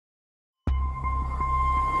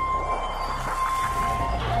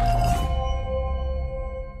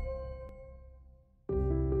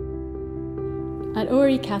At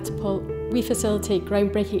ORE Catapult, we facilitate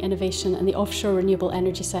groundbreaking innovation in the offshore renewable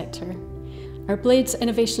energy sector. Our Blades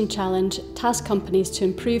Innovation Challenge tasks companies to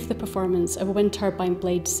improve the performance of wind turbine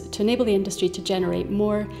blades to enable the industry to generate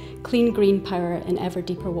more clean green power in ever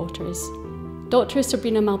deeper waters. Dr.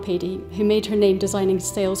 Sabrina Malpady, who made her name designing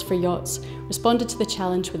sails for yachts, responded to the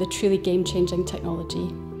challenge with a truly game-changing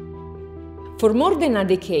technology. For more than a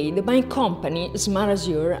decade, my company, Smart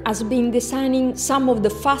Azure, has been designing some of the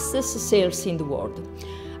fastest sails in the world.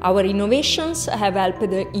 Our innovations have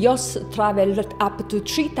helped yachts travel up to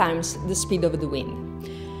 3 times the speed of the wind.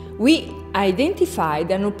 We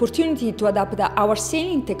identified an opportunity to adapt our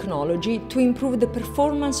sailing technology to improve the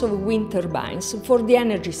performance of wind turbines for the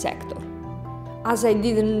energy sector. As I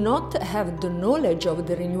did not have the knowledge of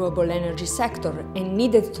the renewable energy sector and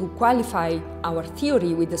needed to qualify our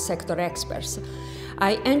theory with the sector experts,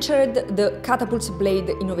 I entered the Catapult's Blade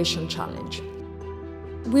Innovation Challenge.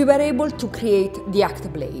 We were able to create the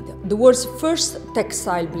Act Blade, the world's first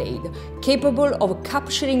textile blade, capable of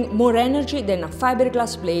capturing more energy than a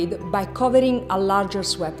fiberglass blade by covering a larger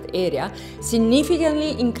swept area,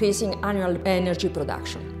 significantly increasing annual energy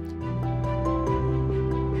production.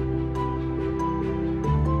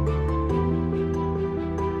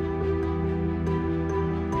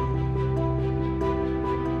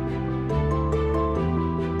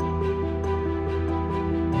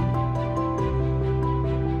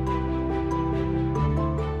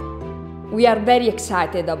 We are very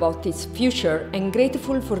excited about its future and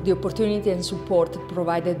grateful for the opportunity and support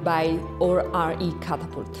provided by ORE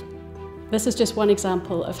Catapult. This is just one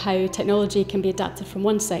example of how technology can be adapted from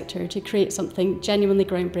one sector to create something genuinely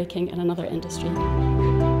groundbreaking in another industry.